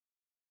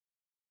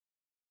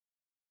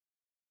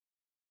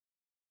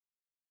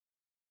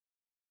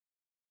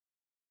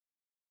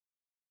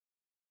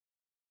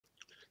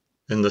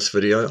In this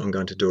video I'm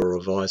going to do a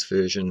revised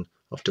version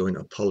of doing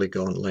a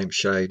polygon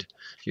lampshade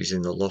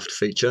using the Loft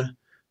feature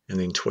and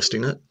then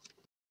twisting it.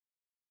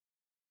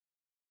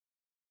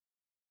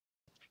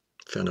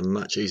 Found a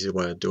much easier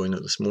way of doing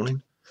it this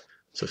morning.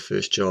 So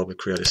first job, we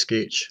create a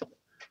sketch,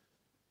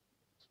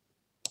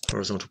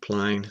 horizontal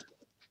plane,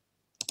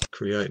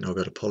 create, and I'll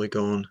go to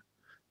polygon,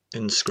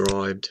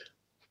 inscribed.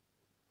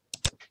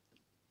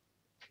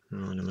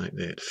 I'm going to make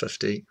that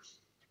 50.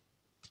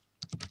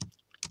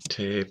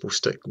 Tab, we'll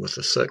stick with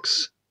the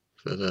 6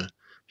 for the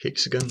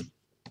hexagon.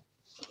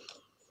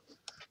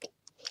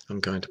 I'm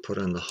going to put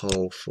in the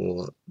hole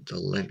for the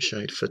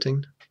lampshade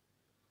fitting.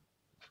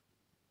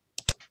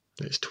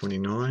 That's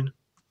 29.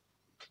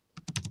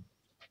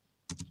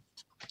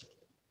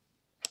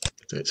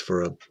 That's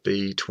for a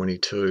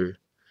B22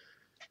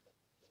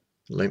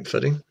 lamp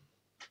fitting.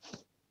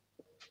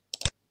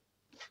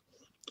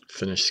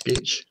 Finish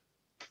sketch.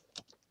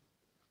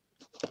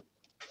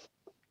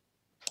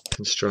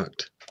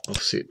 Construct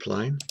offset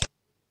plane.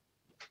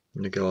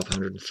 I'm going to go up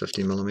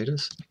 150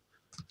 millimeters.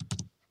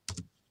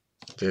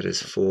 That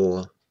is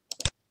for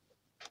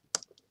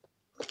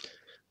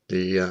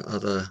the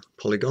other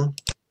polygon.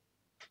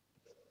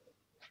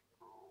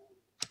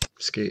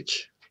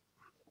 Sketch.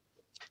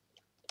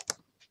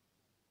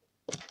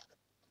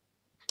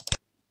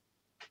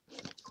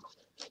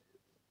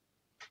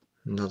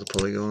 Another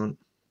polygon.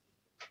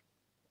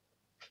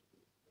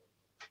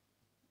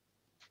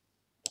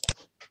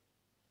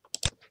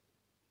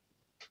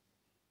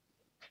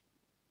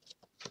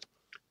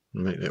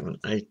 Make that one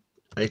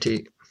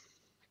 80.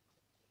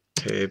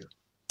 Tab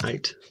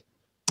 8.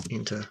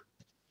 Enter.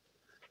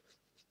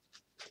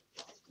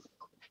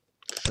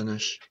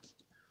 Finish.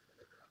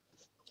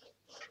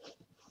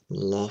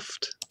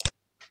 Loft.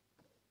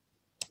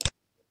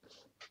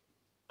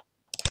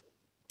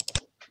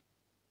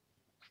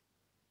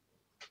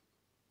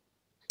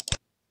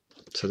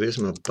 So there's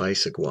my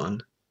basic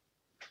one,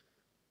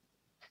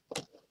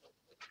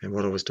 and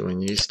what I was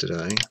doing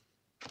yesterday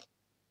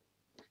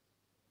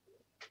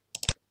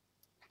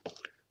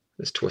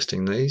is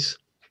twisting these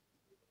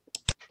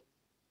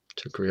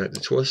to create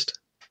the twist.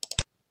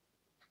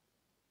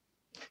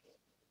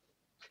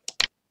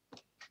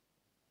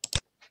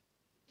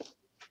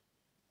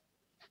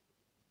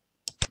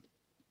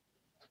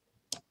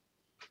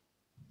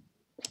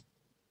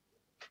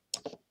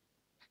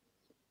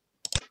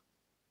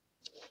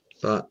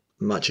 But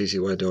much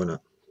easier way of doing it.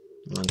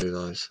 I'll undo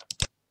those.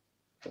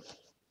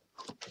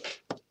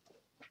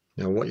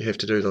 Now what you have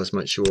to do though is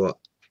make sure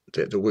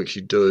that the work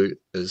you do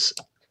is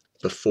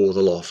before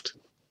the loft.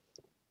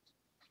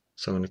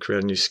 So I'm going to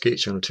create a new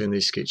sketch. I'm going to turn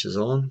these sketches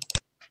on.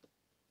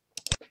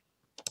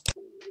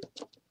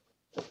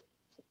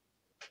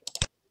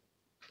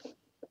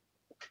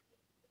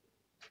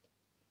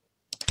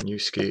 New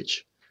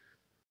sketch.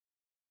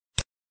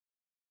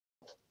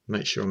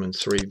 Make sure I'm in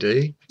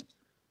 3D.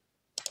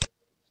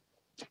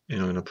 And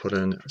I'm going to put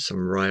in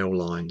some rail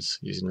lines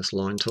using this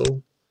line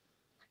tool.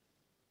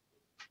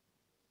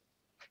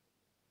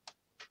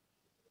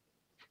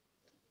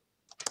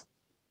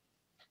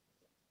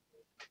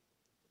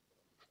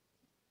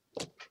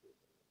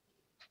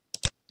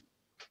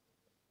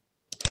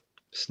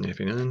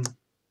 Snapping in.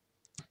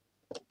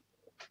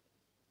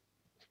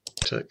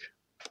 Tick.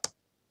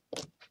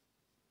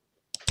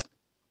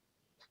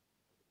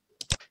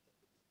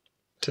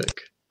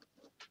 Tick.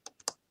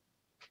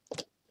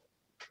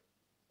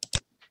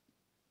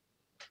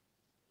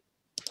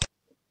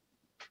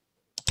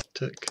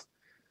 Tick.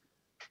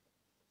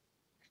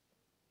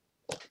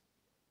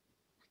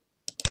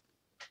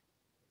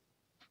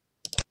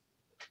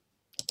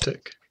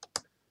 Tick.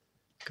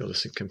 God,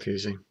 this is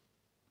confusing.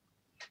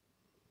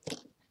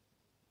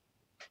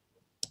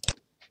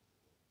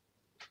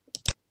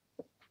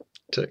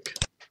 Tick.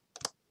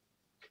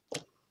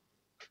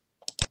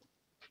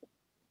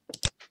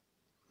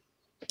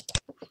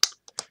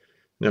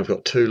 Now I've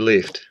got 2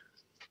 left.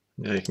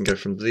 Now you can go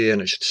from there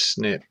and it should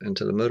snap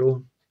into the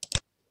middle.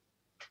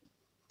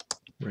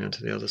 Round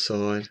to the other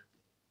side.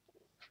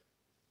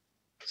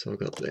 So I've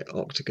got that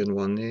octagon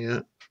one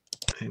there,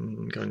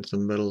 and going to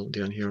the middle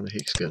down here on the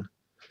hexagon.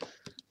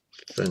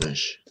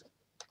 Finish.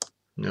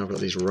 Now I've got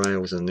these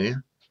rails in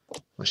there.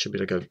 I should be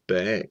able to go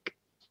back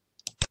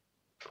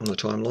on the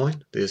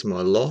timeline. There's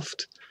my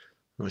loft.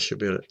 I should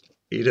be able to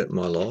edit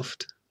my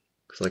loft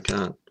because I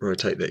can't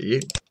rotate that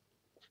yet.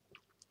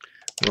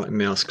 Right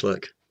mouse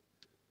click,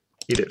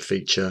 edit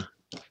feature,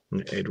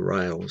 and add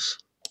rails.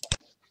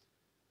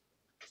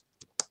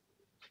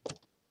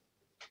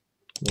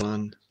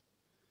 1,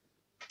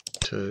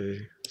 2,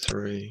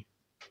 3,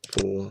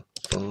 4,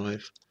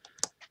 5.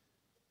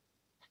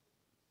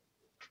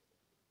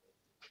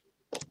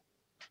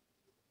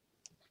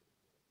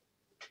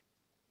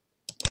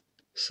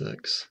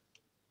 Six,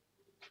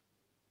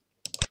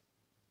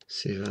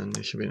 7,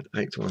 there should be an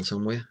 8th one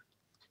somewhere.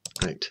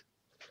 8.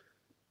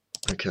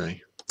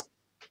 Okay.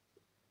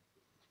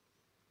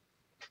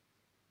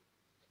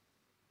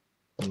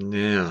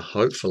 Now,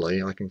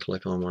 hopefully, I can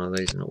click on one of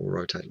these and it will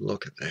rotate.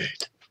 Look at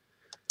that.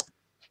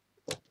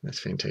 That's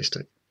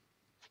fantastic.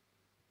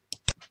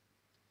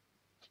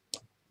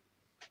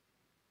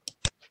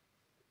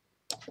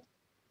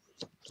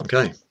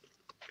 Okay,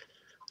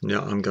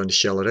 now I'm going to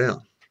shell it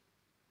out.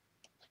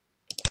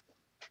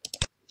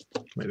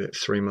 Make that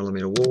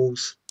 3mm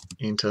walls,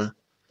 enter,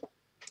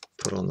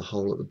 put on the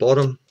hole at the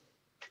bottom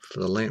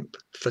for the lamp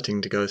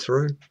fitting to go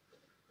through,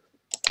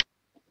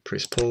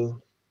 press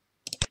pull,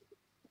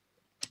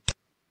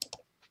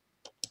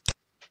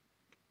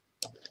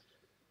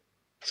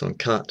 so on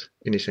cut,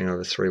 anything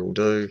over 3 will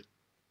do.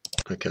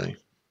 Okay,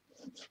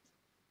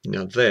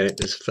 now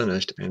that is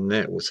finished, and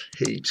that was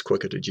heaps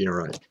quicker to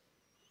generate.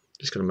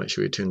 Just got to make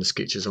sure you turn the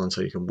sketches on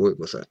so you can work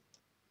with it.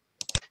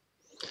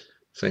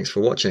 Thanks for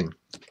watching.